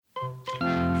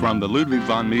From the Ludwig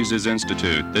von Mises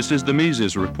Institute, this is the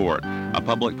Mises Report, a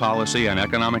public policy and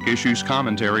economic issues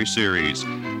commentary series.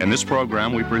 In this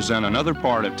program, we present another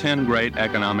part of 10 great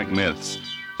economic myths.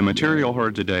 The material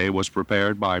heard today was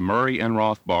prepared by Murray N.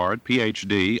 Rothbard,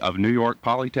 Ph.D. of New York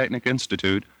Polytechnic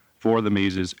Institute for the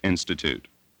Mises Institute.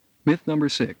 Myth number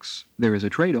 6. There is a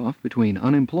trade-off between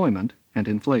unemployment and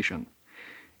inflation.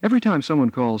 Every time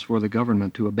someone calls for the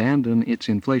government to abandon its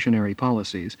inflationary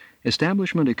policies,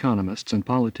 establishment economists and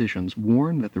politicians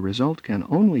warn that the result can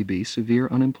only be severe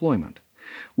unemployment.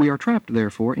 We are trapped,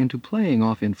 therefore, into playing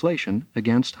off inflation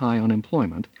against high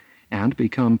unemployment and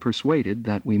become persuaded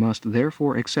that we must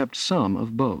therefore accept some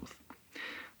of both.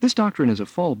 This doctrine is a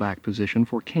fallback position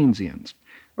for Keynesians.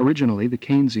 Originally, the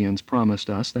Keynesians promised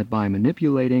us that by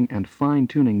manipulating and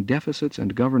fine-tuning deficits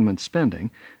and government spending,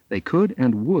 they could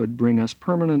and would bring us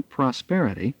permanent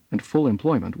prosperity and full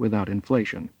employment without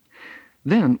inflation.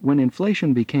 Then, when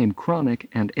inflation became chronic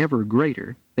and ever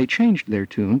greater, they changed their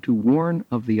tune to warn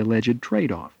of the alleged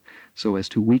trade-off, so as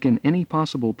to weaken any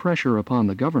possible pressure upon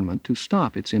the government to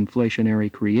stop its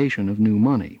inflationary creation of new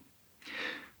money.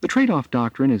 The trade-off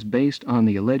doctrine is based on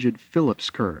the alleged Phillips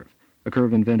curve, a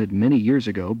curve invented many years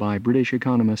ago by British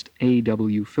economist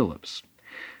A.W. Phillips.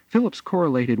 Phillips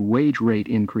correlated wage rate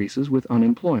increases with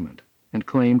unemployment and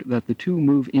claimed that the two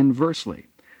move inversely.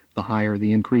 The higher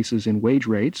the increases in wage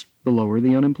rates, the lower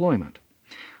the unemployment.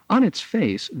 On its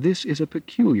face, this is a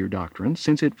peculiar doctrine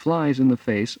since it flies in the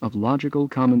face of logical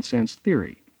common-sense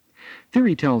theory.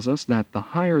 Theory tells us that the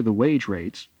higher the wage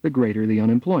rates, the greater the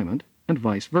unemployment, and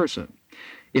vice versa.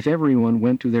 If everyone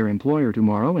went to their employer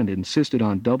tomorrow and insisted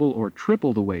on double or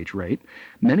triple the wage rate,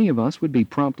 many of us would be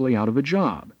promptly out of a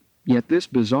job. Yet this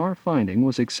bizarre finding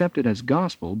was accepted as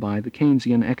gospel by the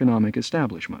Keynesian economic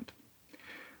establishment.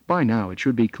 By now, it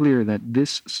should be clear that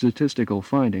this statistical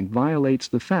finding violates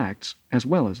the facts as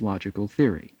well as logical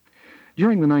theory.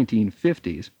 During the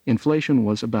 1950s, inflation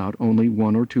was about only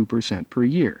 1 or 2% per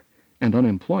year, and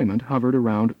unemployment hovered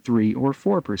around 3 or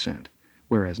 4%.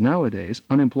 Whereas nowadays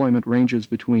unemployment ranges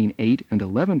between 8 and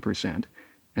 11%,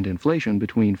 and inflation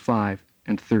between 5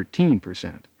 and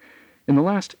 13%. In the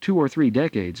last 2 or 3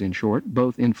 decades, in short,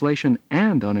 both inflation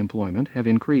and unemployment have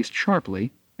increased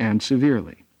sharply and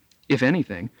severely. If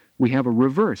anything, we have a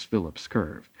reverse Phillips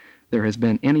curve. There has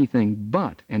been anything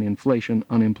but an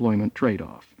inflation-unemployment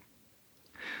trade-off.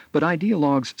 But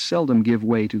ideologues seldom give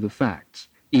way to the facts,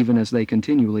 even as they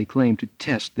continually claim to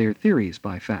test their theories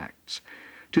by facts.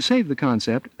 To save the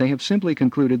concept, they have simply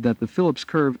concluded that the Phillips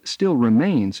curve still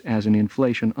remains as an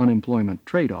inflation-unemployment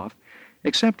trade-off,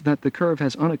 except that the curve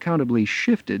has unaccountably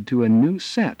shifted to a new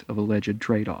set of alleged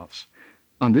trade-offs.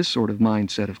 On this sort of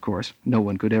mindset, of course, no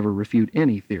one could ever refute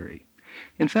any theory.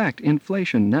 In fact,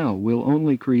 inflation now will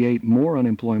only create more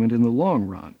unemployment in the long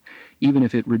run, even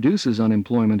if it reduces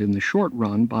unemployment in the short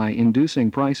run by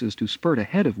inducing prices to spurt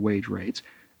ahead of wage rates,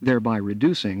 thereby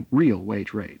reducing real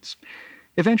wage rates.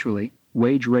 Eventually,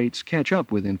 wage rates catch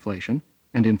up with inflation,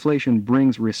 and inflation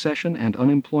brings recession and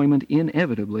unemployment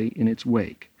inevitably in its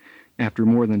wake. After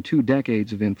more than 2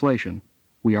 decades of inflation,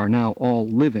 we are now all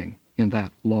living in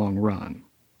that long run.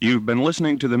 You've been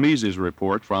listening to the Mises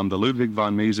Report from the Ludwig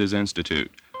von Mises Institute.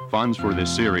 Funds for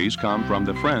this series come from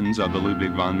the Friends of the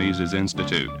Ludwig von Mises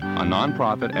Institute, a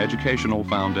nonprofit educational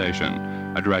foundation.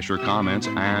 Address your comments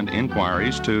and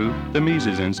inquiries to the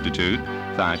Mises Institute,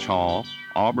 Thatch Hall,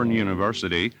 Auburn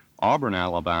University, Auburn,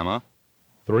 Alabama,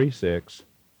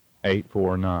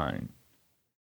 36849.